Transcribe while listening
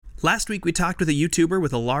Last week, we talked with a YouTuber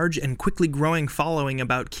with a large and quickly growing following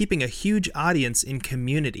about keeping a huge audience in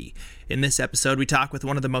community. In this episode, we talk with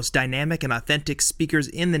one of the most dynamic and authentic speakers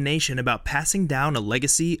in the nation about passing down a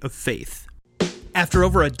legacy of faith. After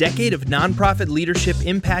over a decade of nonprofit leadership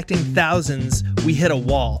impacting thousands, we hit a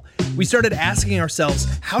wall. We started asking ourselves,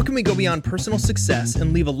 how can we go beyond personal success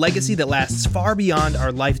and leave a legacy that lasts far beyond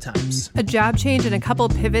our lifetimes? A job change and a couple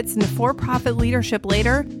pivots into for-profit leadership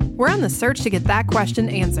later, we're on the search to get that question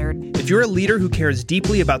answered. If you're a leader who cares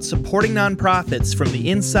deeply about supporting nonprofits from the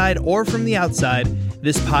inside or from the outside,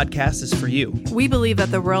 this podcast is for you. We believe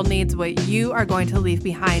that the world needs what you are going to leave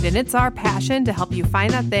behind, and it's our passion to help you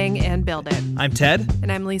find that thing and build it. I'm Ted.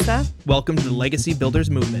 And I'm Lisa. Welcome to the Legacy Builders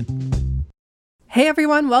Movement. Hey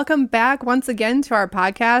everyone, welcome back once again to our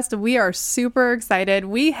podcast. We are super excited.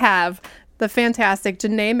 We have the fantastic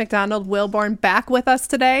Janae McDonald Wilborn back with us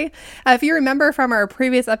today. If you remember from our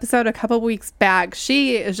previous episode a couple weeks back,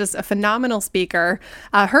 she is just a phenomenal speaker.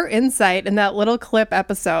 Her insight in that little clip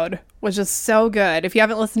episode was just so good. If you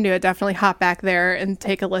haven't listened to it, definitely hop back there and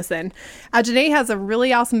take a listen. Janae has a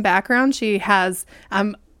really awesome background. She has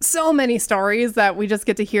so many stories that we just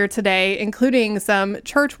get to hear today, including some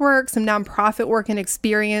church work, some nonprofit work and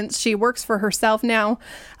experience. She works for herself now.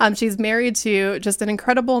 She's married to just an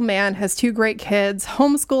incredible man, has 2 great kids,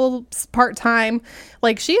 homeschools part-time.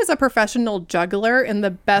 Like, she is a professional juggler in the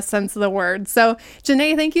best sense of the word. So,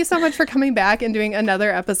 Janae, thank you so much for coming back and doing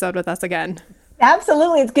another episode with us again.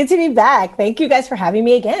 Absolutely. It's good to be back. Thank you guys for having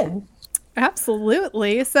me again.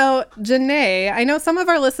 Absolutely. So, Janae, I know some of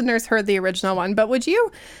our listeners heard the original one, but would you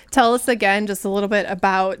tell us again just a little bit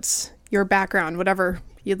about your background, whatever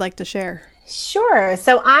you'd like to share? Sure.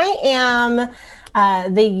 So I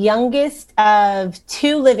am the youngest of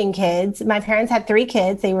 2 living kids. My parents had 3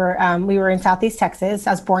 kids. We were in Southeast Texas.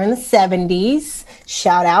 I was born in the 70s.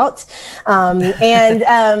 Shout out.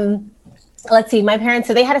 Let's see, my parents,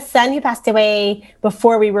 so they had a son who passed away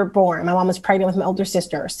before we were born. My mom was pregnant with my older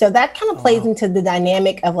sister. So that kind of plays into the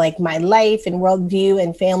dynamic of like my life and worldview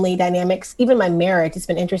and family dynamics. Even my marriage, it's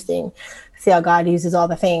been interesting to see how God uses all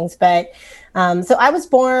the things. But so I was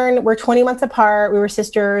born, we're 20 months apart. We were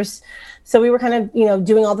sisters. So we were kind of,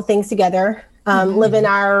 doing all the things together, live in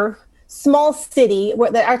our small city.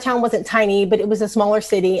 Our town wasn't tiny, but it was a smaller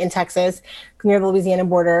city in Texas near the Louisiana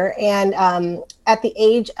border. And at the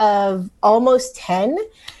age of almost 10,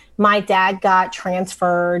 my dad got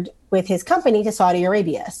transferred with his company to Saudi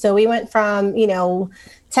Arabia. So we went from,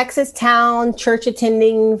 Texas town, church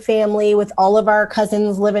attending family with all of our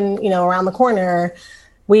cousins living, around the corner.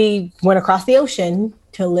 We went across the ocean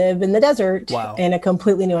to live in the desert in a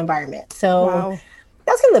completely new environment. So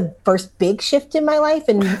that was kind of the first big shift in my life.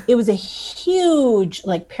 And it was a huge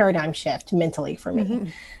paradigm shift mentally for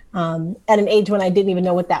me. At an age when I didn't even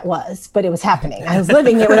know what that was, but it was happening. I was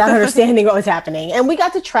living it without understanding what was happening. And we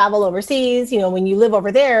got to travel overseas. When you live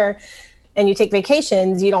over there and you take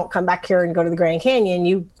vacations, you don't come back here and go to the Grand Canyon.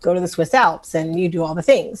 You go to the Swiss Alps and you do all the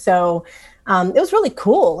things. So it was really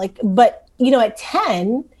cool. But at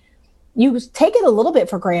 10, you take it a little bit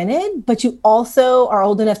for granted, but you also are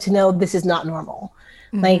old enough to know this is not normal.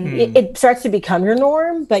 It starts to become your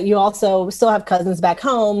norm, but you also still have cousins back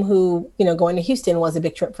home who, going to Houston was a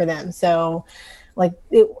big trip for them. So I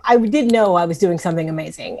did know I was doing something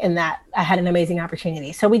amazing and that I had an amazing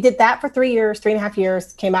opportunity. So we did that for 3.5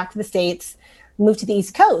 years, came back to the States, moved to the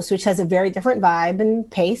East Coast, which has a very different vibe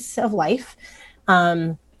and pace of life.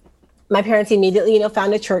 My parents immediately,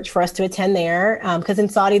 found a church for us to attend there because in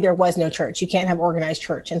Saudi, there was no church. You can't have organized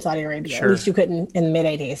church in Saudi Arabia. Sure. At least you couldn't in the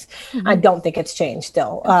mid-'80s. I don't think it's changed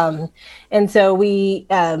still. And so we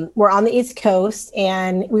were on the East Coast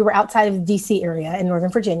and we were outside of the D.C. area in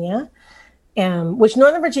Northern Virginia, which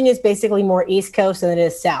Northern Virginia is basically more East Coast than it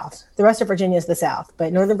is South. The rest of Virginia is the South,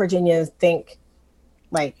 but Northern Virginia is,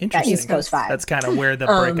 that East Coast vibe. That's kind of where the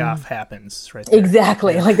break off happens, right there.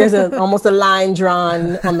 Exactly. There's almost a line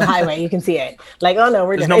drawn on the highway. You can see it.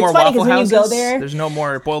 We're There's no more Waffle Houses? When you go there, there's no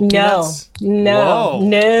more boiled peanuts? No.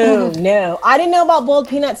 I didn't know about boiled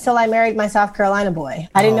peanuts till I married my South Carolina boy.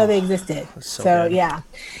 I didn't know they existed. So yeah.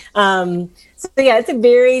 It's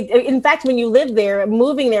in fact, when you live there,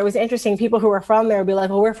 moving there was interesting. People who were from there would be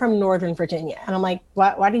like, well, we're from Northern Virginia. And I'm like,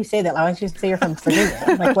 why do you say that? Why don't you say you're from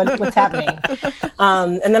Virginia? What's happening?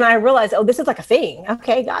 And then I realized, this is a thing.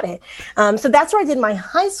 Okay, got it. So that's where I did my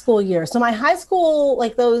high school year. So my high school,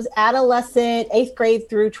 those adolescent 8th grade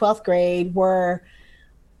through 12th grade were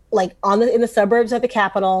in the suburbs of the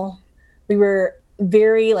capital. We were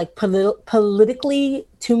very politically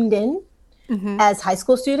tuned in. As high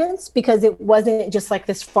school students, because it wasn't just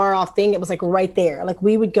this far off thing. It was right there.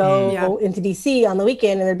 We would go into DC on the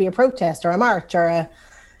weekend and there'd be a protest or a march or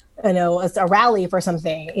a rally for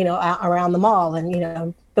something, around the mall,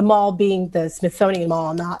 and, the mall being the Smithsonian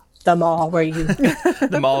Mall, not the mall where you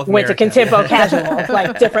the Mall of went to America. Contempo Casual,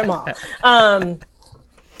 like different mall.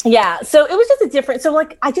 Yeah. So it was just a different, so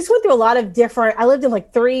like, I just went through a lot of different, I lived in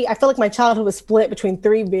like I feel like my childhood was split between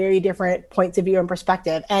three very different points of view and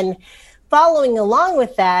perspective. And following along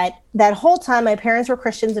with that whole time, my parents were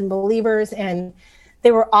Christians and believers, and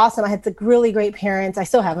they were awesome. I had some really great parents. I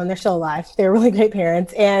still have them. They're still alive. They're really great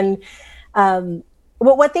parents. And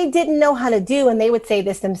what they didn't know how to do, and they would say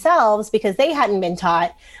this themselves because they hadn't been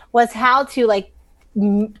taught, was how to like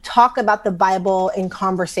talk about the Bible in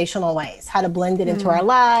conversational ways, how to blend it into our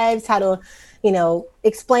lives, how to,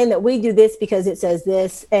 explain that we do this because it says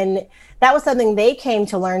this. And that was something they came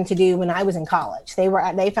to learn to do when I was in college. They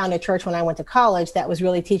found a church when I went to college that was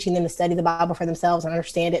really teaching them to study the Bible for themselves and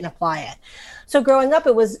understand it and apply it. So growing up,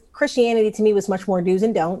 Christianity to me was much more do's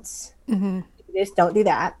and don'ts. Mm-hmm. Just don't do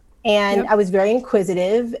that. And I was very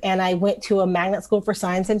inquisitive, and I went to a magnet school for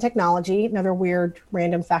science and technology. Another weird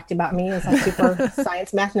random fact about me is I'm super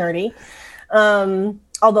science math nerdy.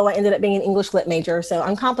 Although I ended up being an English lit major, so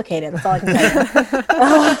I'm complicated. That's all I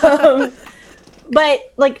can tell you.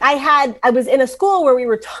 But like I was in a school where we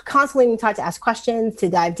were constantly taught to ask questions, to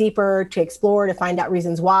dive deeper, to explore, to find out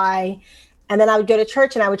reasons why. And then I would go to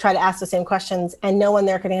church and I would try to ask the same questions, and no one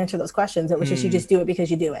there could answer those questions. It was just, you just do it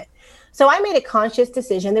because you do it. So I made a conscious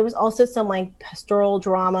decision. There was also some like pastoral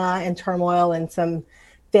drama and turmoil and some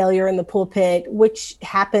failure in the pulpit, which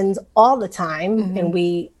happens all the time. And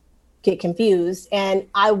we get confused. And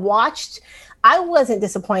I wasn't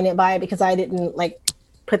disappointed by it because I didn't like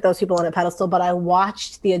put those people on a pedestal, but I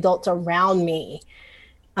watched the adults around me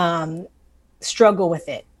struggle with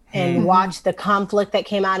it. And watch the conflict that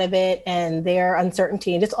came out of it and their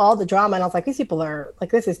uncertainty and just all the drama. And I was like, these people are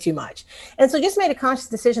like, this is too much. And so just made a conscious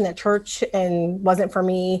decision that church wasn't for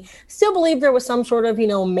me. Still believed there was some sort of,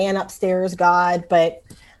 man upstairs God, but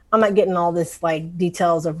I'm not getting all this like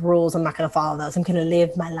details of rules. I'm not going to follow those. I'm going to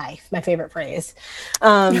live my life. My favorite phrase.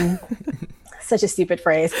 Such a stupid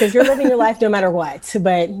phrase because you're living your life no matter what,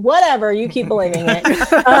 but whatever, you keep believing it.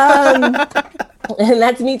 And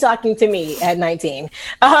that's me talking to me at 19.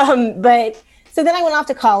 But so then I went off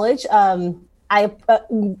to college.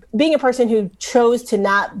 Being a person who chose to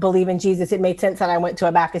not believe in Jesus, it made sense that I went to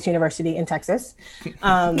a Baptist university in Texas.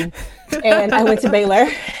 And I went to Baylor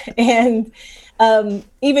and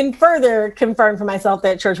even further confirmed for myself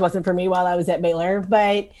that church wasn't for me while I was at Baylor.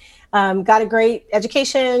 But got a great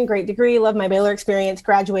education, great degree, loved my Baylor experience,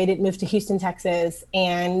 graduated, moved to Houston, Texas,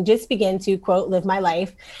 and just began to, quote, live my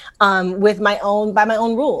life by my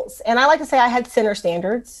own rules. And I like to say I had center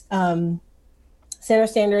standards. Center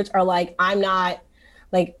standards are like, I'm not,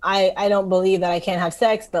 like, I don't believe that I can't have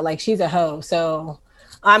sex, but like she's a hoe, so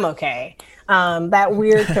I'm okay. That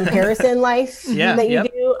weird comparison life that you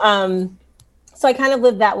do. So I kind of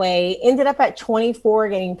lived that way. Ended up at 24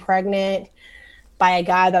 getting pregnant by a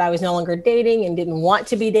guy that I was no longer dating and didn't want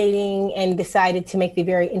to be dating, and decided to make the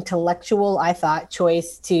very intellectual, I thought,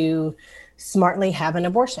 choice to smartly have an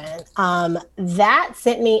abortion. That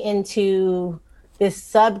sent me into this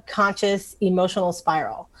subconscious emotional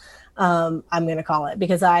spiral, I'm going to call it,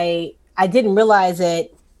 because I didn't realize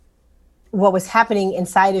that what was happening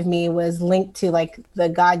inside of me was linked to like the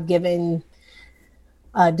God-given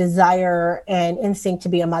desire and instinct to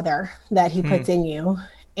be a mother that he puts in you.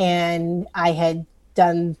 And I had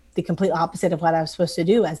done the complete opposite of what I was supposed to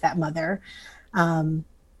do as that mother. And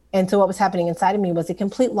so what was happening inside of me was a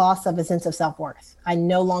complete loss of a sense of self-worth. I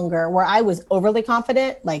no longer, where I was overly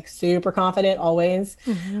confident, like super confident always,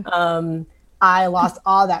 I lost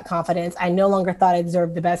all that confidence. I no longer thought I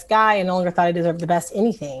deserved the best guy. I no longer thought I deserved the best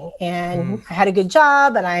anything. And I had a good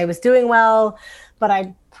job and I was doing well, but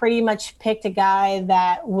I pretty much picked a guy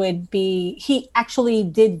that he actually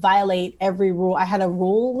did violate every rule. I had a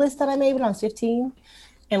rule list that I made when I was 15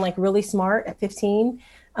 and like really smart at 15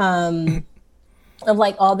 of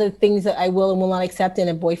like all the things that I will and will not accept in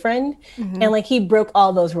a boyfriend. And like he broke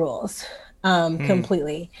all those rules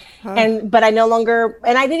completely. But I no longer,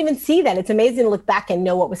 and I didn't even see that. It's amazing to look back and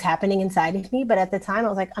know what was happening inside of me. But at the time I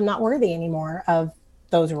was like, I'm not worthy anymore of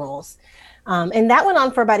those rules. And that went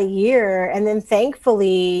on for about a year. And then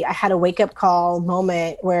thankfully I had a wake up call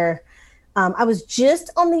moment where I was just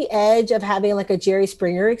on the edge of having like a Jerry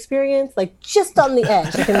Springer experience, like just on the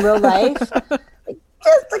edge, like in real life, like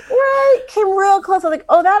just like right, came real close. I was like,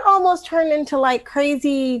 oh, that almost turned into like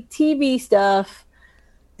crazy TV stuff.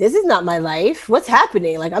 This is not my life. What's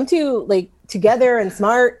happening? Like I'm too like together and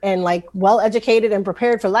smart and like well educated and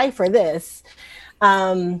prepared for life for this.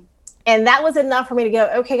 And that was enough for me to go,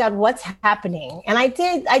 okay, God, what's happening? And I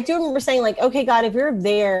do remember saying like, okay, God, if you're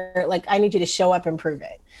there, like, I need you to show up and prove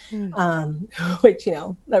it. Which,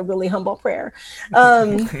 a really humble prayer.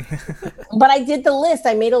 But I did the list.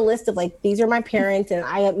 I made a list of like, these are my parents and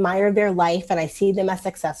I admire their life and I see them as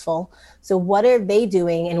successful. So what are they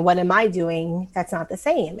doing and what am I doing that's not the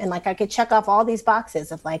same? And like, I could check off all these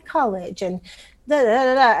boxes of like college and da, da,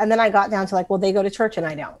 da, da. And then I got down to like, well, they go to church and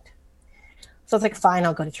I don't. So it's like, fine,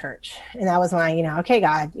 I'll go to church. And that was my, okay,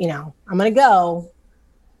 God, I'm going to go.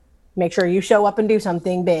 Make sure you show up and do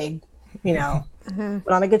something big, put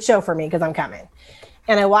on a good show for me because I'm coming.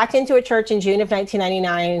 And I walked into a church in June of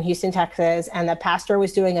 1999 in Houston, Texas, and the pastor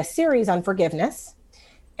was doing a series on forgiveness.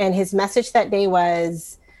 And his message that day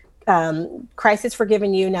was, Christ has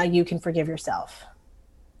forgiven you, now you can forgive yourself.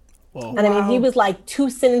 Whoa. And I mean, he was like 2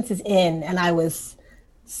 sentences in and I was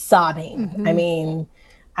sobbing. Mm-hmm. I mean,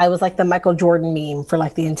 I was like the Michael Jordan meme for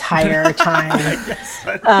like the entire time. Yes,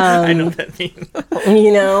 I know that meme.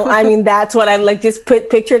 I mean, that's what I like, just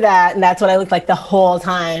picture that. And that's what I looked like the whole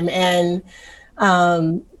time. And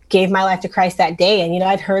gave my life to Christ that day. And,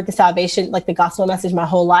 I'd heard the salvation, like the gospel message my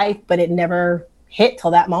whole life, but it never hit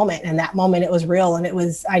till that moment. And that moment it was real. And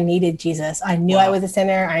I needed Jesus. I knew I was a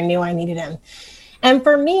sinner. I knew I needed him. And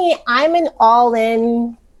for me, I'm an all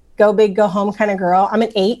in, go big, go home kind of girl. I'm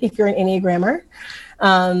an 8 if you're an Enneagrammer.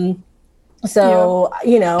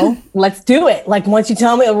 Let's do it. Like, once you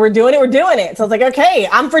tell me we're doing it, we're doing it. So I was like, okay,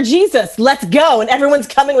 I'm for Jesus. Let's go. And everyone's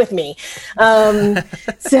coming with me.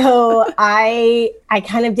 So I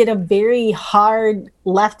kind of did a very hard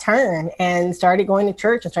left turn and started going to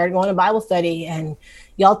church and started going to Bible study and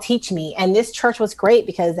y'all teach me. And this church was great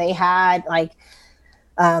because they had like,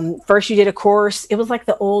 first you did a course. It was like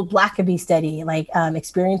the old Blackaby study, like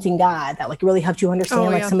experiencing God, that like really helped you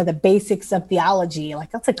understand some of the basics of theology.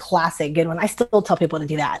 Like, that's a classic good one. I still tell people to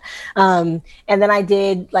do that. And then I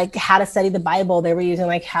did like how to study the Bible. They were using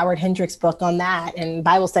like Howard Hendricks' book on that and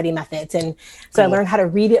Bible study methods. And so I learned how to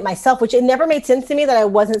read it myself, which it never made sense to me that I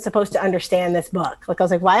wasn't supposed to understand this book. Like, I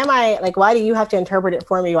was like, why do you have to interpret it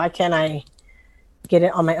for me? Why can't I get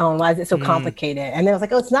it on my own? Why is it so complicated? And then I was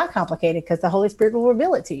like, it's not complicated because the Holy Spirit will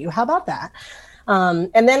reveal it to you. How about that?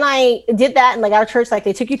 And then I did that, and like our church, like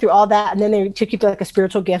they took you through all that, and then they took you to like a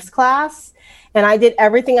spiritual gifts class, and I did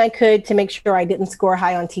everything I could to make sure I didn't score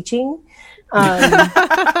high on teaching.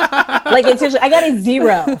 Like, intentionally, I got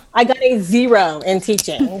a 0 in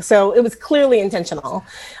teaching. So it was clearly intentional.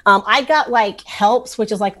 I got like helps,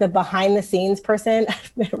 which is like the behind the scenes person.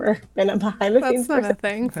 I've never been a behind the scenes person. That's not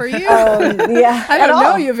a thing for you. Yeah. I don't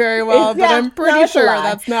know you very well, but I'm pretty sure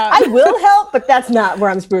that's not. I will help, but that's not where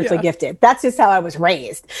I'm spiritually gifted. That's just how I was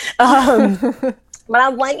raised. But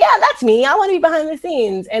I'm like, yeah, that's me. I want to be behind the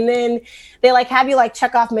scenes. And then they like have you like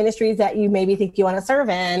check off ministries that you maybe think you want to serve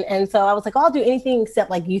in. And so I was like, I'll do anything except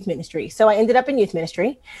like youth ministry. So I ended up in youth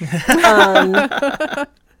ministry.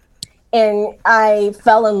 And I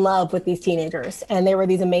fell in love with these teenagers. And they were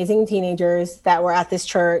these amazing teenagers that were at this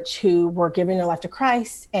church who were giving their life to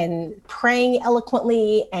Christ and praying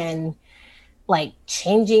eloquently and like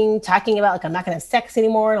talking about like, I'm not going to have sex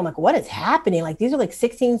anymore. And I'm like, what is happening? Like, these are like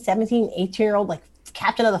 16, 17, 18-year-old, like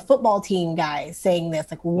captain of the football team guys saying this.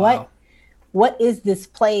 Like, what is this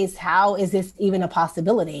place? How is this even a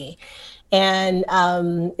possibility? And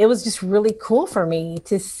it was just really cool for me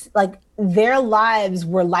to like, their lives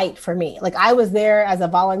were light for me. Like, I was there as a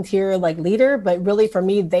volunteer, like leader, but really for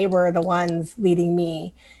me, they were the ones leading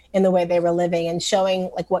me in the way they were living and showing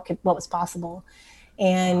like what was possible.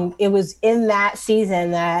 And it was in that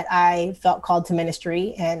season that I felt called to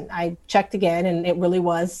ministry, and I checked again, and it really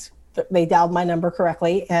was, they dialed my number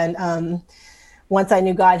correctly. And once I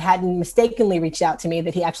knew God hadn't mistakenly reached out to me,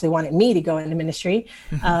 that he actually wanted me to go into ministry,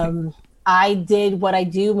 I did what I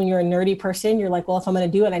do when you're a nerdy person. You're like, well, if I'm going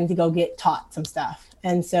to do it, I need to go get taught some stuff.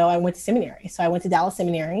 And so I went to seminary. So I went to Dallas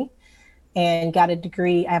Seminary and got a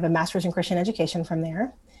degree. I have a master's in Christian education from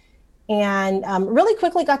there. And really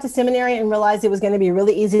quickly got to seminary and realized it was going to be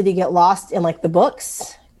really easy to get lost in like the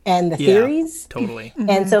books and the theories. Totally.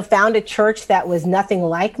 And so found a church that was nothing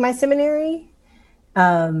like my seminary,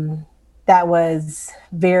 that was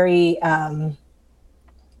very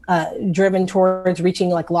driven towards reaching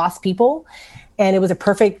like lost people. And it was the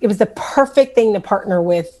perfect thing to partner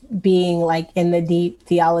with being like in the deep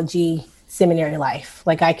theology seminary life.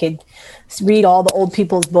 Like, I could read all the old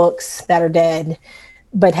people's books that are dead,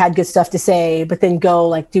 but had good stuff to say, but then go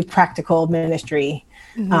like do practical ministry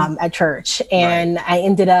at church. And I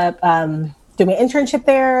ended up doing an internship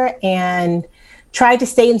there and tried to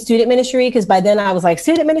stay in student ministry because by then I was like,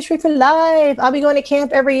 student ministry for life. I'll be going to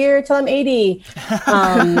camp every year till I'm 80.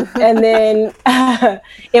 And then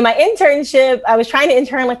in my internship, I was trying to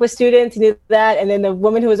intern like with students and do that. And then the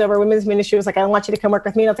woman who was over women's ministry was like, I don't want you to come work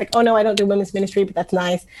with me. And I was like, oh no, I don't do women's ministry, but that's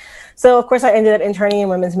nice. So of course I ended up interning in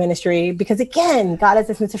women's ministry because again, God has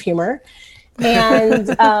a sense of humor, and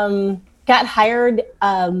got hired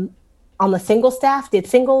on the single staff, did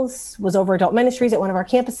singles, was over adult ministries at one of our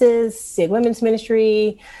campuses, did women's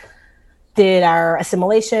ministry, did our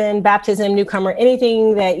assimilation, baptism, newcomer,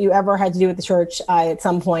 anything that you ever had to do with the church, I at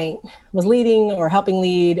some point was leading or helping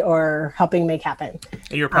lead or helping make happen.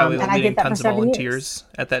 And you were probably leading tons of volunteers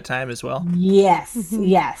at that time as well? Yes,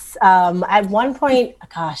 yes. At one point,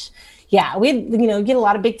 gosh, yeah, we get a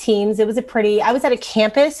lot of big teams. It was I was at a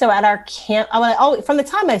campus. So at our camp, from the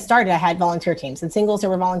time I started, I had volunteer teams and singles. There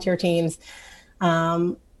were volunteer teams.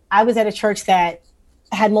 I was at a church that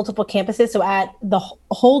had multiple campuses. So at the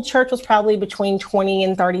whole church was probably between 20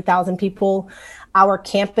 and 30,000 people. Our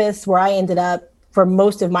campus where I ended up for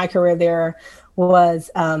most of my career there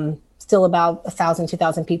was still about 1,000,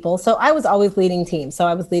 2,000 people. So I was always leading teams. So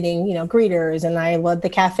I was leading, greeters, and I led the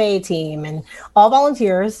cafe team, and all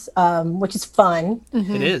volunteers, which is fun.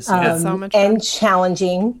 Mm-hmm. It is. It's so much fun. And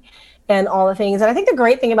challenging and all the things. And I think the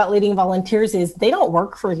great thing about leading volunteers is they don't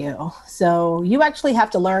work for you. So you actually have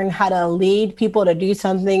to learn how to lead people to do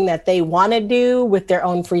something that they want to do with their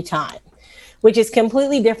own free time, which is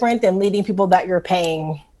completely different than leading people that you're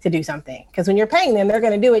paying to do something. Because when you're paying them, they're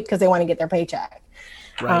going to do it because they want to get their paycheck.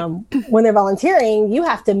 Right. When they're volunteering, you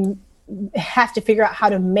have to figure out how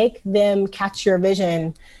to make them catch your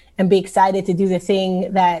vision and be excited to do the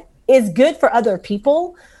thing that is good for other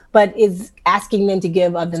people, but is asking them to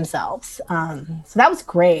give of themselves. So that was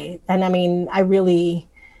great. And I mean,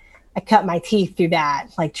 I cut my teeth through that.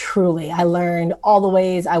 Like truly, I learned all the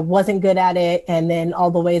ways I wasn't good at it, and then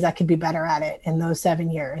all the ways I could be better at it in those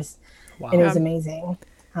 7 years. Wow. And it was amazing.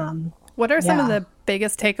 What are some of the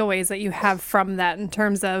biggest takeaways that you have from that in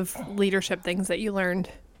terms of leadership things that you learned?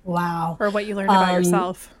 Wow. Or what you learned about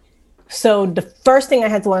yourself? So the first thing I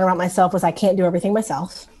had to learn about myself was I can't do everything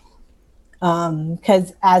myself.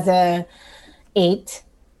 Because as a 8,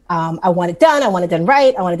 I want it done. I want it done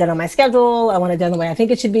right. I want it done on my schedule. I want it done the way I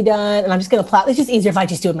think it should be done. And I'm just going to plow. It's just easier if I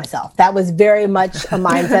just do it myself. That was very much a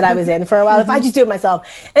mindset I was in for a while. If I just do it myself.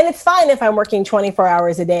 And it's fine if I'm working 24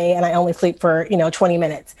 hours a day and I only sleep for, 20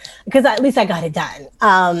 minutes, because at least I got it done.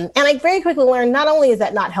 And I very quickly learned not only is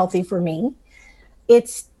that not healthy for me,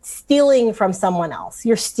 it's stealing from someone else.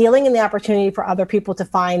 You're stealing in the opportunity for other people to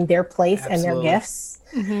find their place and their gifts.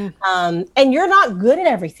 Mm-hmm. And you're not good at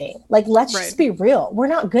everything. Like, let's just be real. We're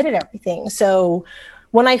not good at everything. So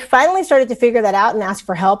when I finally started to figure that out and ask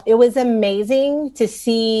for help, it was amazing to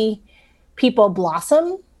see people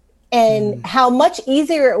blossom and how much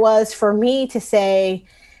easier it was for me to say,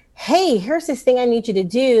 hey, here's this thing I need you to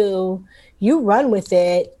do. You run with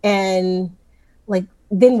it, and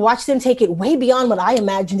then watch them take it way beyond what I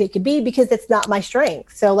imagined it could be, because it's not my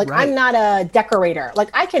strength. So I'm not a decorator.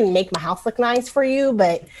 I can make my house look nice for you,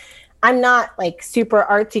 but I'm not super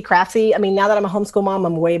artsy craftsy. I mean, now that I'm a homeschool mom,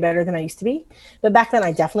 I'm way better than I used to be. But back then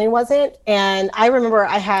I definitely wasn't. And I remember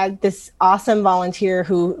I had this awesome volunteer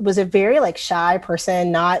who was a very shy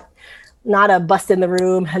person, not a bust in the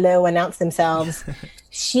room, hello, announce themselves.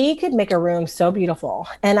 She could make a room so beautiful.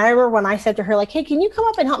 And I remember when I said to her, hey, can you come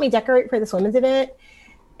up and help me decorate for this women's event?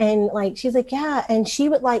 And she's like, yeah. And she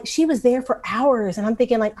would she was there for hours. And I'm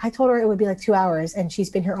thinking I told her it would be 2 hours, and she's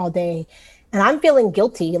been here all day. And I'm feeling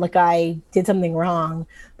guilty, I did something wrong.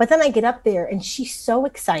 But then I get up there and she's so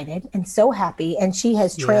excited and so happy. And she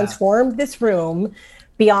has transformed this room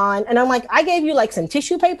beyond. And I'm I gave you some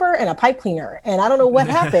tissue paper and a pipe cleaner. And I don't know what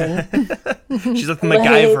happened. She's like the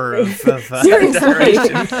MacGyver of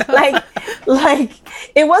seriously.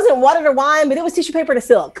 It wasn't water to wine, but it was tissue paper to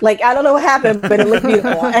silk. I don't know what happened, but it looked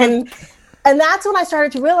beautiful. And that's when I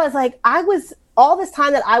started to realize I was, all this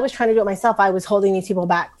time that I was trying to do it myself, I was holding these people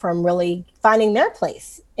back from really finding their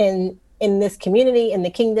place in this community, in the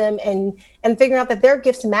kingdom, and figuring out that their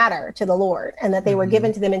gifts matter to the Lord, and that they were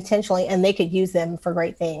given to them intentionally, and they could use them for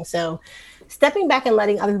great things. So stepping back and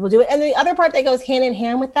letting other people do it. And the other part that goes hand in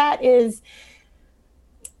hand with that is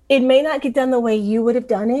it may not get done the way you would have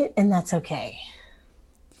done it, and that's okay.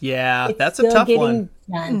 Yeah, that's a tough one.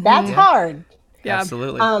 Mm-hmm. That's hard. Yeah,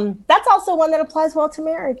 absolutely. That's also one that applies well to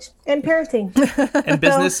marriage and parenting and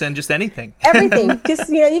business and just anything. Everything. Just,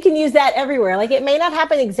 you can use that everywhere. It may not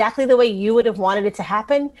happen exactly the way you would have wanted it to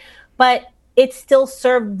happen, but it still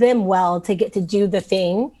served them well to get to do the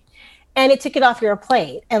thing. and it took it off your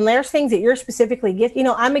plate. And there's things that you're specifically gifted.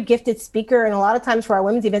 I'm a gifted speaker, and a lot of times for our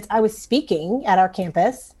women's events, I was speaking at our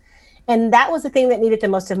campus, and that was the thing that needed the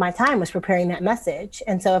most of my time, was preparing that message.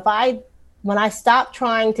 And so when I stopped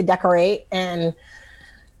trying to decorate and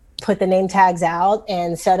put the name tags out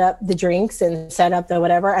and set up the drinks and set up the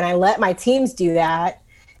whatever, and I let my teams do that,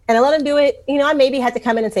 and I let them do it, I maybe had to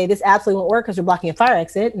come in and say, this absolutely won't work because we're blocking a fire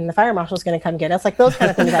exit and the fire marshal's going to come get us, like those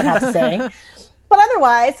kind of things I'd have to say. But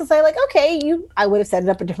otherwise, it's like, okay, I would have set it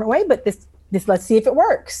up a different way, but this let's see if it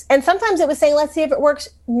works. And sometimes it was saying, let's see if it works,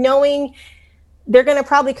 knowing they're going to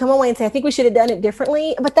probably come away and say, I think we should have done it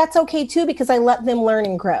differently. But that's okay too, because I let them learn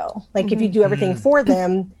and grow. Like if you do everything for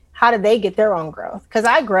them, how do they get their own growth? Because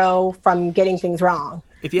I grow from getting things wrong.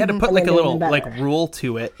 If you had to put like a little like rule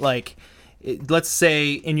to it, like let's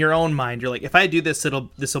say in your own mind, you're like, if I do this,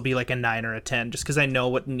 this will be like a 9 or a 10, just because I know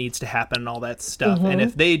what needs to happen and all that stuff. And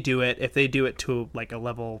if they do it to like a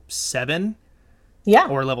level 7,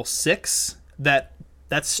 or level 6,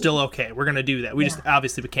 that's still okay. We're gonna do that. We just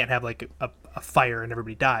obviously we can't have like a fire and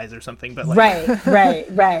everybody dies or something. But like,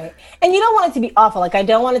 right. And you don't want it to be awful. Like I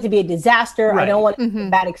don't want it to be a disaster. Right. I don't want it to be a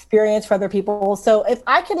bad experience for other people. So if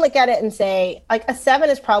I can look at it and say, like a 7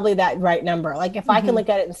 is probably that right number. Like if I can look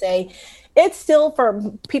at it and say, it's still for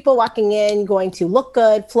people walking in going to look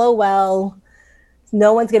good, flow well.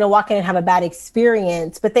 No one's going to walk in and have a bad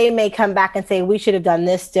experience, but they may come back and say, we should have done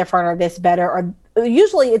this different or this better. Or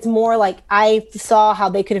usually it's more like I saw how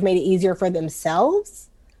they could have made it easier for themselves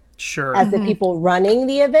as the people running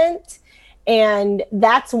the event. And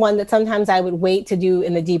that's one that sometimes I would wait to do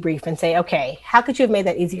in the debrief and say, okay, how could you have made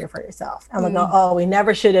that easier for yourself? And they'll go, oh, we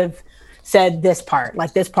never should have said this part.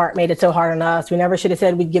 Like this part made it so hard on us. We never should have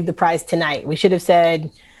said we'd give the prize tonight. We should have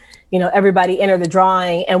said, everybody enter the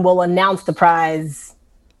drawing and we'll announce the prize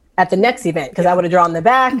at the next event, because I would have drawn the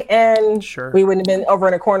back and we wouldn't have been over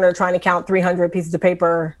in a corner trying to count 300 pieces of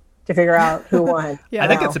paper to figure out who won. I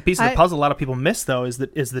think that's a piece of the puzzle a lot of people miss, though, is the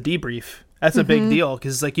debrief. That's a big deal,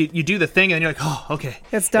 because it's like you do the thing and then you're like, oh, okay,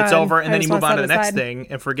 it's done. It's over, and then you move on to the next thing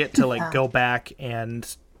and forget to like go back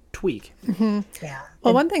and tweak.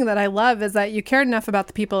 Well, one thing that I love is that you care enough about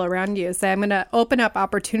the people around you. Say, I'm going to open up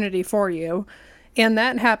opportunity for you. And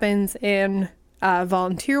that happens in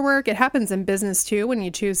volunteer work. It happens in business too, when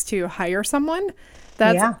you choose to hire someone.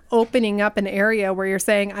 That's opening up an area where you're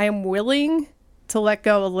saying, I am willing to let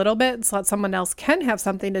go a little bit so that someone else can have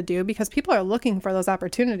something to do, because people are looking for those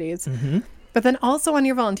opportunities. But then also on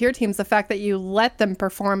your volunteer teams, the fact that you let them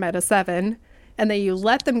perform at a 7 and that you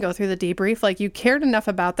let them go through the debrief, like you cared enough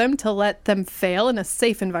about them to let them fail in a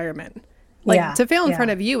safe environment. Like to fail in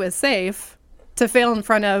front of you is safe. To fail in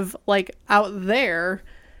front of like out there,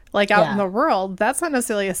 like out in the world, that's not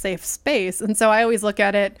necessarily a safe space. And so I always look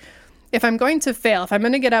at it, if I'm going to fail, if I'm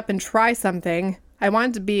going to get up and try something, I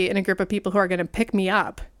want to be in a group of people who are going to pick me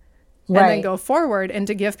up and then go forward, and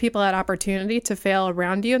to give people that opportunity to fail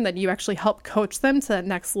around you and that you actually help coach them to that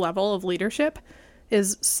next level of leadership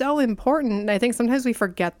is so important. And I think sometimes we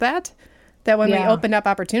forget that when we open up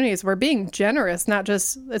opportunities, we're being generous,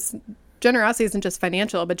 generosity isn't just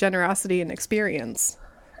financial, but generosity and experience.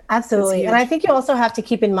 Absolutely. And I think you also have to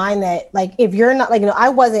keep in mind that, like, if you're not, like,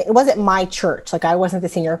 it wasn't my church. Like, I wasn't the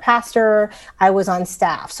senior pastor. I was on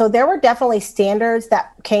staff. So there were definitely standards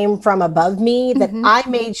that came from above me that I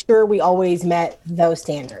made sure we always met those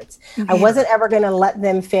standards. I wasn't ever going to let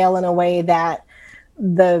them fail in a way that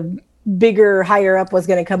the bigger, higher up was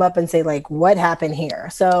going to come up and say, like, what happened here?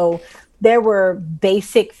 So there were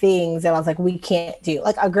basic things that I was like, we can't do.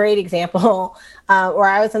 Like a great example, where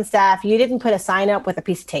I was on staff, you didn't put a sign up with a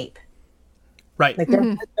piece of tape. Right. Like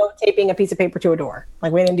there's no taping a piece of paper to a door.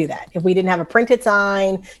 Like we didn't do that. If we didn't have a printed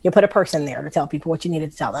sign, you put a person there to tell people what you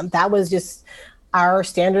needed to tell them. That was just our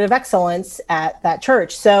standard of excellence at that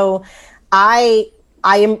church. So I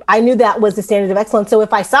knew that was the standard of excellence. So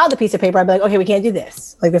if I saw the piece of paper, I'd be like, okay, we can't do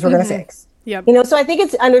this. Like this, we're going to fix. Yep. So I think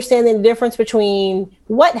it's understanding the difference between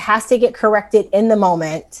what has to get corrected in the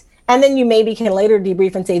moment, and then you maybe can later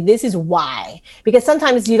debrief and say, this is why. Because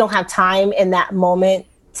sometimes you don't have time in that moment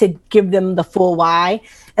to give them the full why.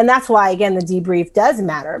 And that's why, again, the debrief does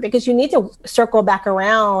matter, because you need to circle back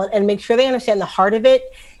around and make sure they understand the heart of it.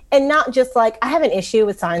 And not just like, I have an issue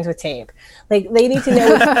with signs with tape. Like they need to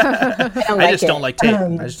know. I just don't like tape.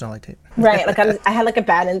 I just don't like tape. Right. Like I had like a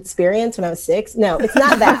bad experience when I was 6. No, it's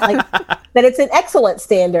not that. Like that it's an excellent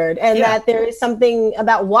standard, and that there is something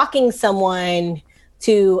about walking someone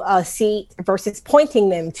to a seat versus pointing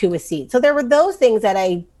them to a seat. So there were those things that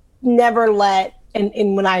I never let,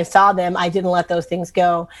 and when I saw them, I didn't let those things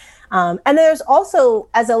go. And there's also,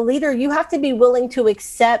 as a leader, you have to be willing to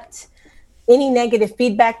accept any negative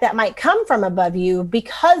feedback that might come from above you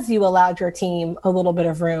because you allowed your team a little bit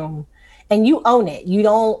of room, and you own it. You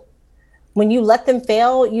don't, when you let them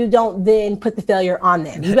fail, you don't then put the failure on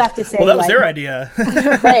them. You have to say, well, that was their idea.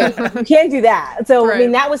 Right. You can't do that. So, Right. I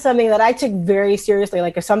mean, that was something that I took very seriously.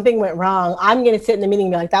 Like, if something went wrong, I'm going to sit in the meeting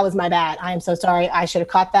and be like, that was my bad. I am so sorry. I should have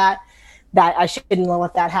caught that. That I shouldn't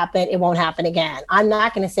let that happen. It won't happen again. I'm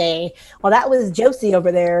not going to say, well, that was Josie over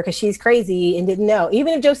there because she's crazy and didn't know.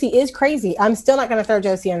 Even if Josie is crazy, I'm still not going to throw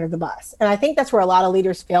Josie under the bus. And I think that's where a lot of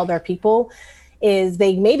leaders fail their people, is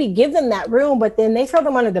they maybe give them that room, but then they throw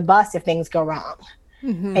them under the bus if things go wrong.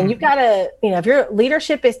 Mm-hmm. And you've got to, if your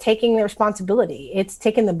leadership is taking the responsibility, it's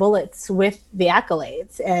taking the bullets with the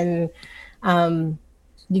accolades. And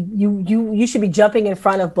you should be jumping in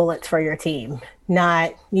front of bullets for your team,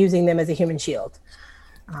 not using them as a human shield.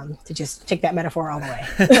 To just take that metaphor all the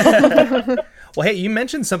way. Well, hey, you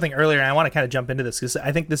mentioned something earlier, and I want to kind of jump into this because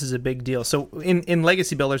I think this is a big deal. So in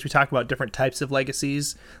Legacy Builders, we talk about different types of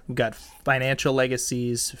legacies. We've got financial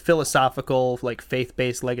legacies, philosophical, like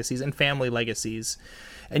faith-based legacies, and family legacies.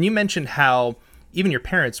 And you mentioned how even your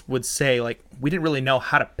parents would say, like, we didn't really know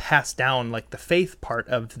how to pass down, like, the faith part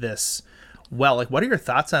of this well. Like, what are your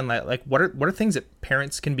thoughts on that? Like, what are things that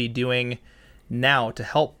parents can be doing now to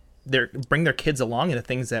help bring their kids along into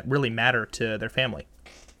things that really matter to their family?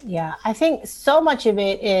 Yeah, I think so much of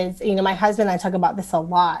it is, my husband and I talk about this a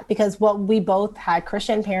lot, because we both had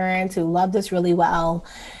Christian parents who loved us really well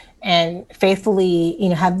and faithfully,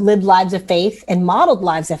 have lived lives of faith and modeled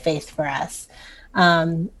lives of faith for us.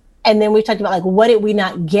 And then we talked about, like, what did we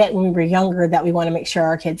not get when we were younger that we want to make sure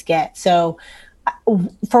our kids get? So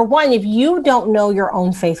for one, if you don't know your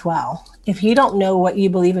own faith well, if you don't know what you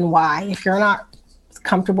believe and why, if you're not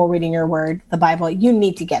comfortable reading your word, the Bible, you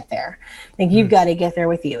need to get there. Like, you've got to get there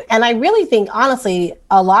with you. And I really think, honestly,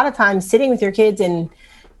 a lot of times sitting with your kids and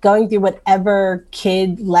going through whatever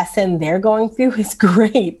kid lesson they're going through is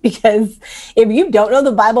great, because if you don't know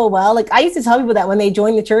the Bible well, like, I used to tell people that when they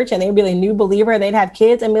joined the church and they'd be a new believer and they'd have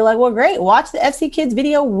kids and be like, well, great, watch the FC Kids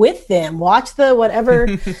video with them, watch the whatever,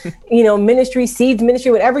 ministry, Seeds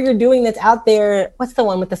ministry, whatever you're doing that's out there. What's the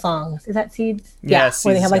one with the songs? Is that Seeds? Yeah,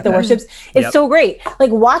 where they have like the worships. It's so great. Like,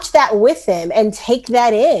 watch that with them and take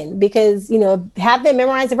that in, because, have them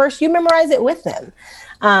memorize the verse, you memorize it with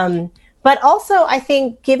them. But also, I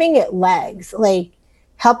think giving it legs, like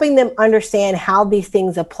helping them understand how these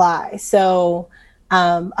things apply. So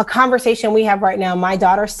a conversation we have right now, my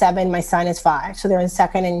daughter's 7, my son is 5. So they're in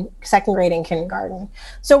second grade and kindergarten.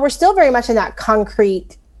 So we're still very much in that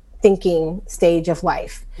concrete thinking stage of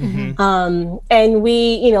life. Mm-hmm. And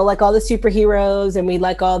we, like all the superheroes, and we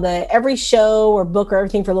like every show or book or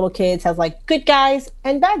everything for little kids has like good guys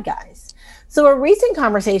and bad guys. So a recent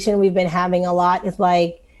conversation we've been having a lot is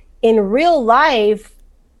like, in real life,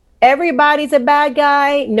 everybody's a bad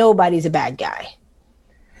guy. Nobody's a bad guy.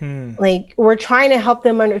 Like, we're trying to help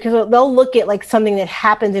them because they'll look at like something that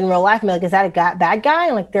happens in real life and be like, is that a bad guy?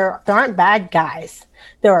 And like, there aren't bad guys.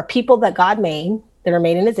 There are people that God made that are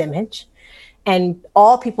made in his image, and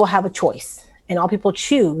all people have a choice, and all people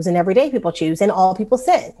choose, and everyday people choose, and all people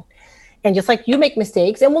sin. And just like you make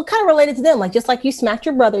mistakes, and we'll kind of relate it to them, like just like you smacked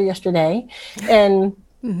your brother yesterday, and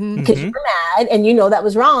because you're mad and that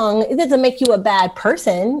was wrong, it doesn't make you a bad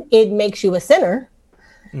person. It makes you a sinner.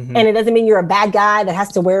 And it doesn't mean you're a bad guy that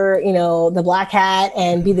has to wear, the black hat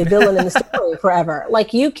and be the villain in the story forever.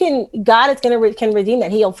 Like, God can redeem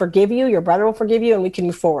that. He'll forgive you. Your brother will forgive you, and we can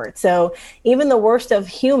move forward. So even the worst of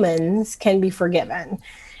humans can be forgiven.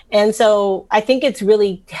 And so I think it's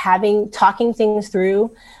really talking things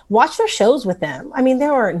through. Watch their shows with them. I mean,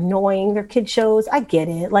 they're annoying. They're kid shows. I get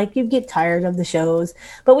it. Like, you get tired of the shows,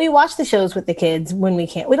 but we watch the shows with the kids when we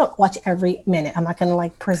can. We don't watch every minute. I'm not going to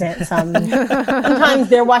like present some. Sometimes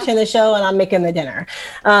they're watching the show and I'm making the dinner.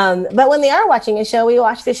 But when they are watching a show, we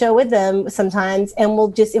watch the show with them sometimes. And we'll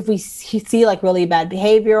just, if we see like really bad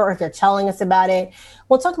behavior, or if they're telling us about it,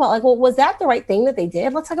 we'll talk about like, well, was that the right thing that they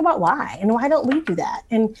did? Let's talk about why, and why don't we do that?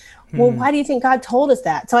 And well, why do you think God told us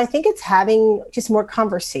that? So I think it's having just more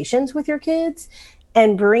conversations with your kids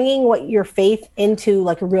and bringing your faith into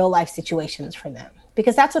like real life situations for them,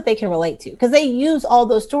 because that's what they can relate to, because they use all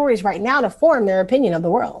those stories right now to form their opinion of the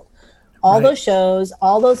world. All those shows,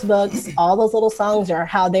 all those books, all those little songs are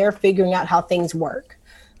how they're figuring out how things work.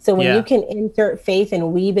 So when you can insert faith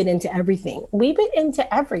and weave it into everything.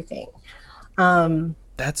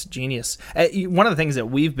 That's genius. One of the things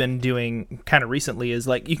that we've been doing kind of recently is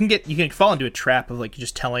like you can fall into a trap of like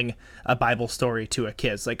just telling a Bible story to a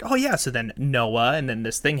kid. It's like, oh yeah, so then Noah, and then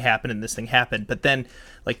this thing happened and this thing happened. But then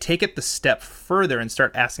like take it the step further and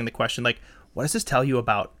start asking the question like, what does this tell you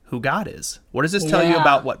about who God is? What does this tell you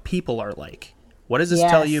about what people are like? What does this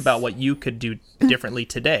tell you about what you could do differently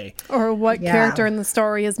today? Or what character in the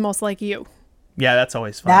story is most like you? Yeah, that's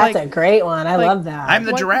always fun. That's a great one. I love that. I'm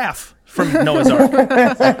the giraffe from Noah's Ark.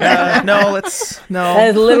 No. That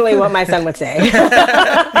is literally what my son would say.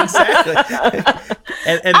 Exactly.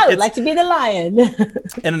 And I would like to be the lion.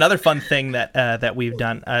 And another fun thing that we've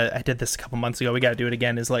done, I did this a couple months ago, we got to do it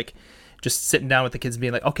again, is like just sitting down with the kids and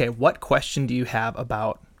being like, okay, what question do you have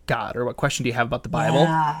about God? Or what question do you have about the Bible?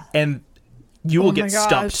 Yeah. And you will get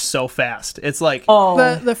stumped so fast. It's like...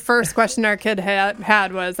 The first question our kid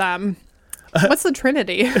had was, what's the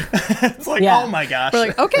Trinity? It's like, oh my gosh. We're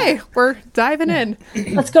like, okay, we're diving in.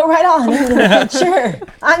 Let's go right on. Sure.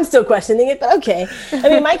 I'm still questioning it, but okay. I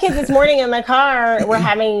mean, my kids this morning in my car were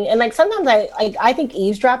having, and like sometimes I think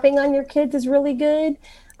eavesdropping on your kids is really good.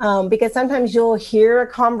 Because sometimes you'll hear a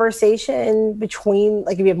conversation between,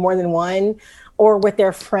 like if you have more than one, or with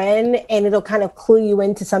their friend, and it'll kind of clue you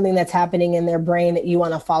into something that's happening in their brain that you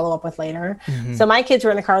want to follow up with later. Mm-hmm. So my kids were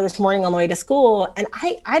in the car this morning on the way to school, and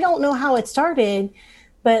I don't know how it started,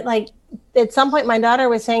 but like at some point my daughter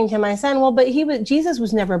was saying to my son, well, but Jesus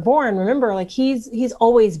was never born. Remember, like he's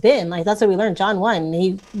always been, like that's what we learned, John 1.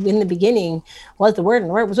 He in the beginning was the Word, and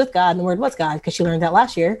the Word was with God, and the Word was God, because she learned that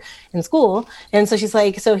last year in school. And so she's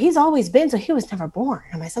like, so he's always been, so he was never born.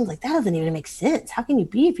 And my son's like, that doesn't even make sense. How can you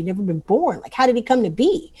be if you've never been born? Like, how did he come to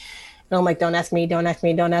be? And I'm like, don't ask me. I mean,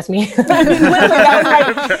 literally, I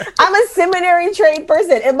was like, I'm a seminary trained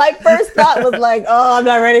person. And my first thought was like, oh, I'm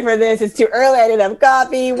not ready for this. It's too early. I didn't have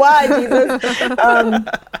coffee. Why, Jesus?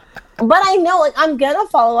 But I know, like, I'm going to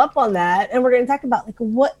follow up on that. And we're going to talk about,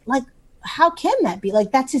 how can that be?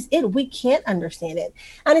 Like, that's just it. We can't understand it.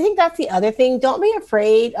 And I think that's the other thing. Don't be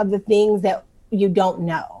afraid of the things that you don't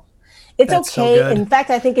know. It's okay. So in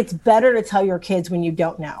fact, I think it's better to tell your kids when you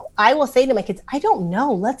don't know. I will say to my kids, I don't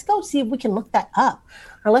know. Let's go see if we can look that up,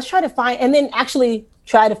 or let's try to find, and then actually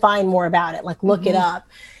try to find more about it. Like look it up.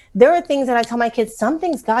 There are things that I tell my kids, some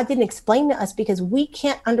things God didn't explain to us because we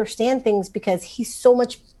can't understand things because he's so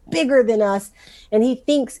much bigger than us and he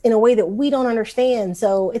thinks in a way that we don't understand.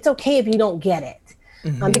 So it's okay if you don't get it.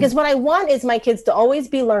 Because what I want is my kids to always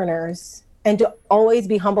be learners and to always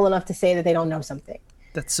be humble enough to say that they don't know something.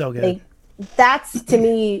 That's so good. That's to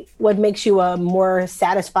me what makes you a more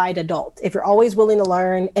satisfied adult. If you're always willing to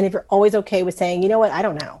learn, and if you're always okay with saying, you know what, I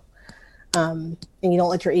don't know. And you don't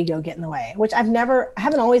let your ego get in the way, which I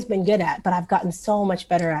haven't always been good at, but I've gotten so much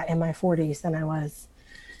better at in my 40s than I was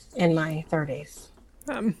in my 30s.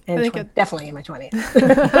 Definitely in my 20s.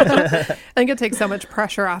 I think it takes so much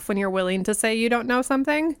pressure off when you're willing to say you don't know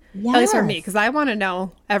something. Yes. At least for me, because I want to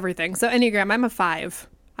know everything. So Enneagram, I'm a 5.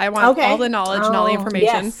 I want all the knowledge and all the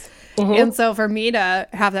information. Yes. And so for me to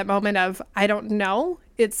have that moment of, I don't know,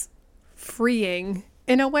 it's freeing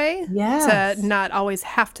in a way to not always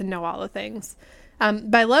have to know all the things.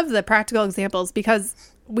 But I love the practical examples because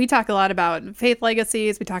we talk a lot about faith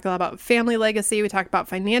legacies. We talk a lot about family legacy. We talk about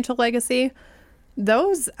financial legacy.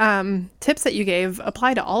 Those tips that you gave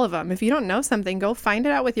apply to all of them. If you don't know something, go find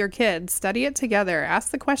it out with your kids. Study it together.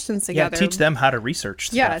 Ask the questions together. Yeah, teach them how to research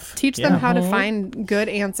stuff. Yeah, teach them how to find good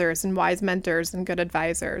answers and wise mentors and good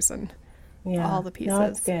advisors and all the pieces. No,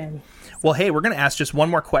 that's good. Well, hey, we're going to ask just one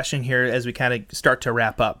more question here as we kind of start to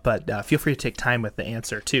wrap up, but feel free to take time with the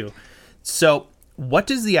answer too. So, what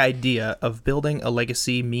does the idea of building a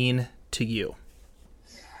legacy mean to you?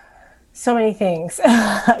 So many things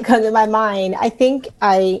because in my mind, I think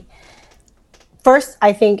as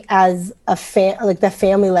a the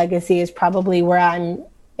family legacy is probably where I'm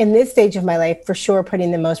in this stage of my life for sure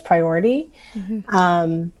putting the most priority.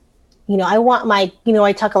 I want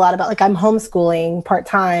I talk a lot about I'm homeschooling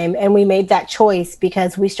part-time, and we made that choice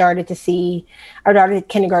because we started to see our daughter at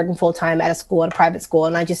kindergarten full-time at a private school.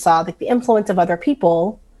 And I just saw the influence of other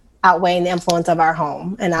people outweighing the influence of our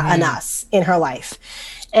home and us in her life.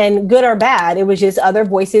 And good or bad, it was just other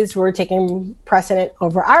voices were taking precedent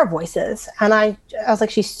over our voices. And I was like,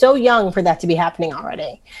 she's so young for that to be happening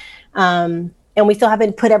already. And we still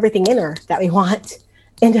haven't put everything in her that we want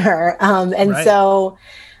into her. So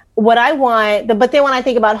what I want, but then when I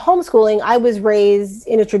think about homeschooling, I was raised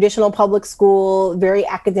in a traditional public school, very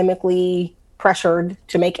academically pressured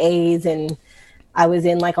to make A's, and I was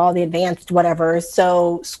in all the advanced whatever.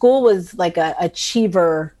 So school was like a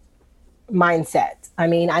achiever mindset. I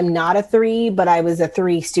mean, I'm not a 3, but I was a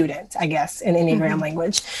 3 student, I guess, in Enneagram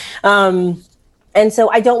language. And so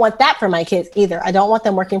I don't want that for my kids either. I don't want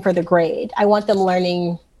them working for the grade. I want them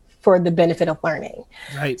learning for the benefit of learning.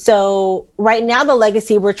 Right. So right now, the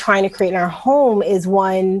legacy we're trying to create in our home is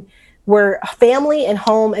one where family and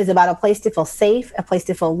home is about a place to feel safe, a place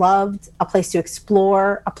to feel loved, a place to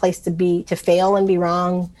explore, a place to fail and be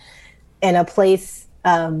wrong, and a place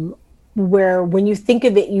where when you think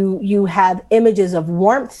of it, you have images of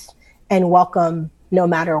warmth and welcome no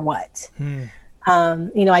matter what.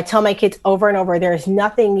 I tell my kids over and over, there's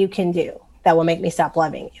nothing you can do that will make me stop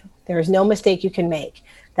loving you. There is no mistake you can make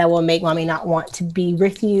that will make mommy not want to be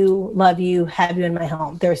with you, love you, have you in my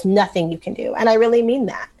home. There's nothing you can do. And I really mean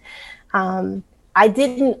that. I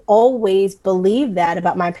didn't always believe that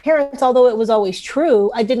about my parents, although it was always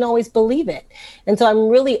true. I didn't always believe it. And so I'm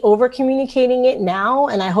really over communicating it now.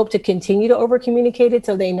 And I hope to continue to over communicate it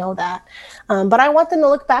so they know that. But I want them to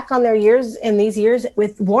look back on their years and these years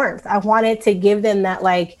with warmth. I wanted to give them that,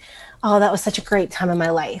 like, oh, that was such a great time in my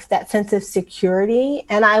life, that sense of security.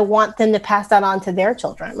 And I want them to pass that on to their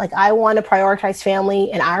children. Like, I want to prioritize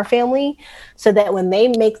family and our family so that when they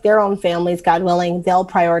make their own families, God willing, they'll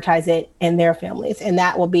prioritize it in their families. And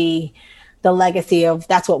that will be the legacy of,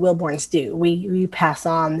 that's what Wilborns do. We pass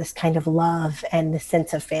on this kind of love and the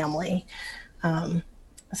sense of family.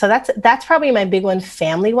 So that's probably my big one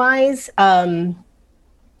family wise.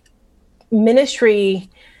 Ministry,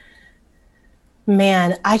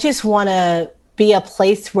 man, I just want to be a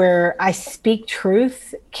place where I speak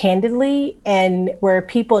truth candidly and where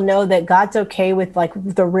people know that God's okay with, like,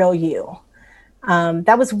 the real you.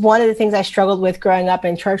 That was one of the things I struggled with growing up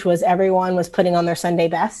in church, was everyone was putting on their Sunday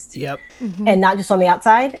best. Yep. And not just on the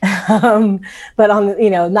outside, but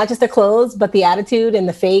on, not just the clothes, but the attitude and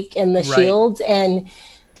the fake and the shields. And,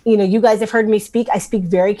 you guys have heard me speak. I speak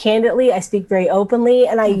very candidly. I speak very openly.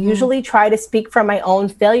 And I usually try to speak from my own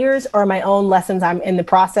failures or my own lessons I'm in the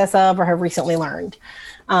process of or have recently learned.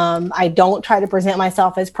 I don't try to present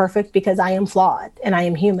myself as perfect because I am flawed and I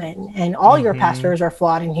am human. And all your pastors are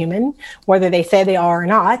flawed and human, whether they say they are or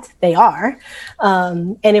not, they are.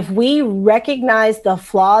 And if we recognize the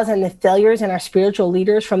flaws and the failures in our spiritual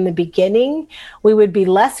leaders from the beginning, we would be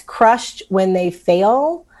less crushed when they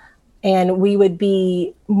fail. And we would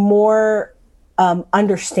be more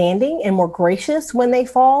understanding and more gracious when they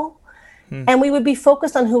fall. And we would be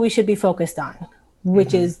focused on who we should be focused on,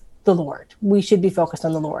 which is the Lord. We should be focused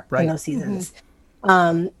on the Lord in those seasons.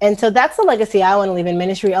 And so that's the legacy I want to leave in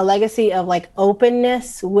ministry, a legacy of, like,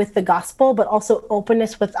 openness with the gospel, but also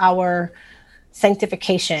openness with our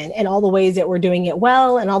sanctification and all the ways that we're doing it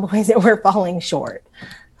well and all the ways that we're falling short.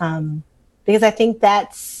 Because I think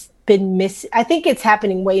that's I think it's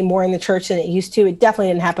happening way more in the church than it used to. It definitely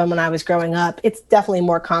didn't happen when I was growing up. It's definitely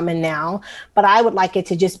more common now, but I would like it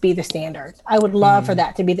to just be the standard. I would love for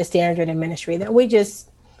that to be the standard in ministry, that we just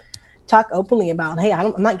talk openly about, hey,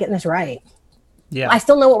 I'm not getting this right. Yeah. I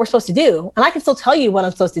still know what we're supposed to do. And I can still tell you what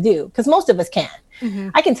I'm supposed to do, because most of us can.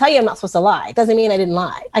 I can tell you I'm not supposed to lie. Doesn't mean I didn't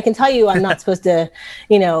lie. I can tell you I'm not supposed to,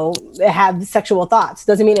 have sexual thoughts.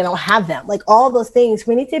 Doesn't mean I don't have them. Like, all those things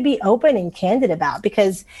we need to be open and candid about,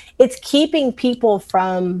 because it's keeping people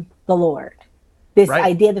from the Lord. This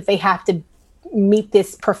idea that they have to meet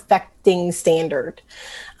this perfecting standard,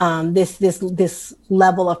 this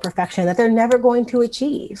level of perfection that they're never going to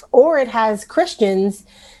achieve. Or it has Christians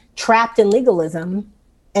trapped in legalism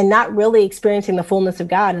and not really experiencing the fullness of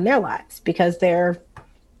God in their lives, because they're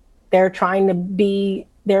trying to be,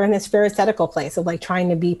 they're in this pharisaical place of, like, trying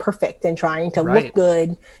to be perfect and trying to look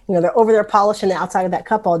good. They're over there polishing the outside of that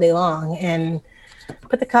cup all day long, and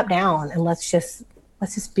put the cup down and let's just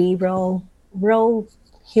be real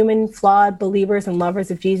human, flawed believers and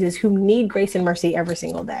lovers of Jesus who need grace and mercy every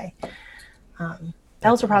single day.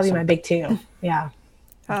 Those are probably my big two. Yeah.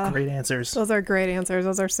 Great answers. Those are great answers.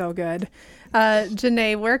 Those are so good.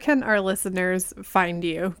 Janae, where can our listeners find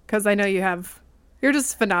you? Because I know you're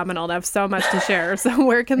just phenomenal and have so much to share. So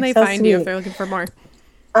where can they find you if they're looking for more?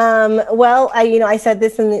 Well, I said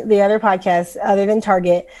this in the other podcast, other than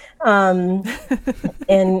Target, and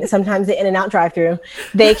sometimes the In-N-Out drive-through,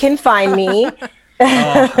 they can find me.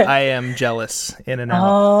 I am jealous. In-N-Out.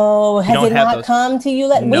 Oh, has it not come to you?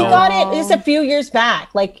 We got it just a few years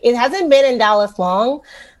back. Like, it hasn't been in Dallas long,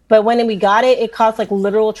 but when we got it, it caused, like,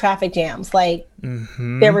 literal traffic jams. Like,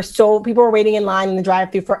 people were waiting in line in the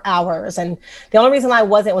drive-thru for hours. And the only reason I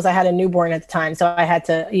wasn't was I had a newborn at the time. So I had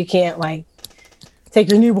to, you can't, like,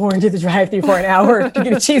 take your newborn to the drive-thru for an hour to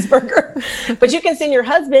get a cheeseburger. But you can send your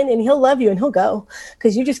husband and he'll love you and he'll go,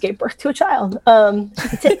 because you just gave birth to a child.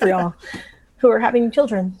 Just a tip for y'all who are having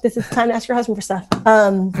children. This is the time to ask your husband for stuff.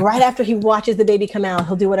 Right after he watches the baby come out,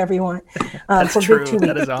 he'll do whatever you want. That's true.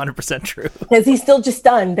 That is 100% true. Because he's still just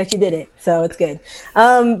stunned that you did it. So it's good.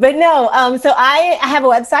 But no, so I have a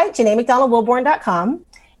website, JanaeMcDonaldWilborn.com.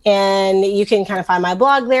 And you can kind of find my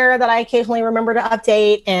blog there that I occasionally remember to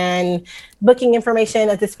update, and booking information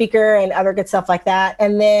as a speaker and other good stuff like that.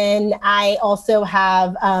 And then I also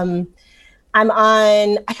have, I guess I'm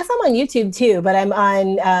on YouTube too, but I'm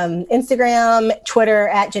on Instagram, Twitter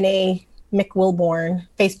at Janae McWilborn,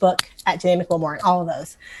 Facebook at Janae McWilborn, all of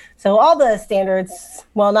those. So all the standards,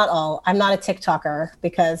 well, not all. I'm not a TikToker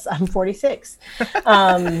because I'm 46.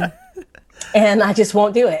 And I just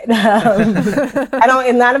won't do it.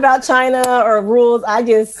 It's not about China or rules.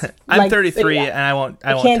 I'm 33 and I won't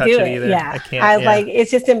touch it either. Yeah. I can't. It's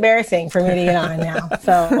just embarrassing for me to get on now.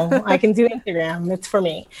 So I can do Instagram. It's for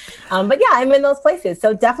me. But yeah, I'm in those places.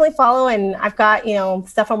 So definitely follow, and I've got,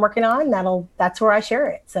 stuff I'm working on. That's where I share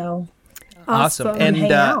it. So Awesome.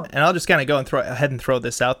 And I'll just kind of go and throw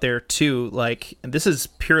this out there too. Like, this is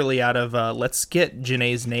purely out of let's get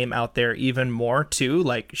Janae's name out there even more too.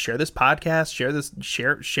 Like, share this podcast,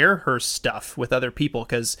 share her stuff with other people,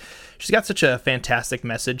 because she's got such a fantastic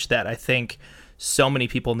message that I think so many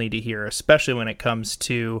people need to hear, especially when it comes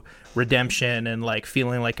to redemption and like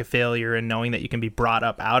feeling like a failure and knowing that you can be brought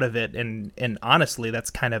up out of it. And honestly, that's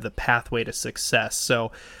kind of the pathway to success.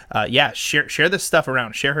 So share this stuff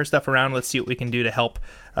around, share her stuff around. Let's see what we can do to help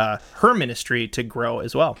her ministry to grow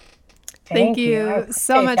as well. Thank you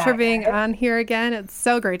so much for being on here again. It's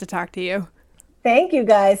so great to talk to you. Thank you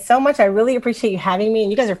guys so much. I really appreciate you having me, and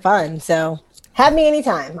you guys are fun. So have me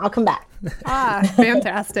anytime. I'll come back.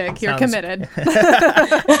 Fantastic. You're committed.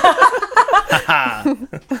 All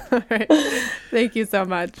right. Thank you so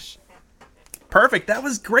much. Perfect. That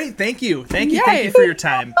was great. Thank you. Thank you for your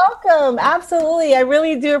time. You're welcome. Absolutely. I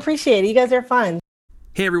really do appreciate it. You guys are fun.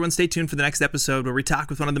 Hey everyone, stay tuned for the next episode where we talk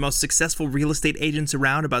with one of the most successful real estate agents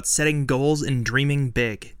around about setting goals and dreaming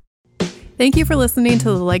big. Thank you for listening to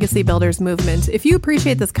the Legacy Builders Movement. If you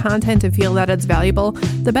appreciate this content and feel that it's valuable,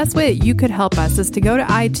 the best way that you could help us is to go to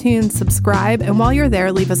iTunes, subscribe, and while you're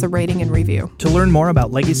there, leave us a rating and review. To learn more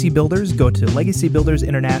about Legacy Builders, go to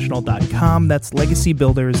legacybuildersinternational.com. That's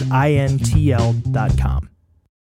legacybuildersintl.com.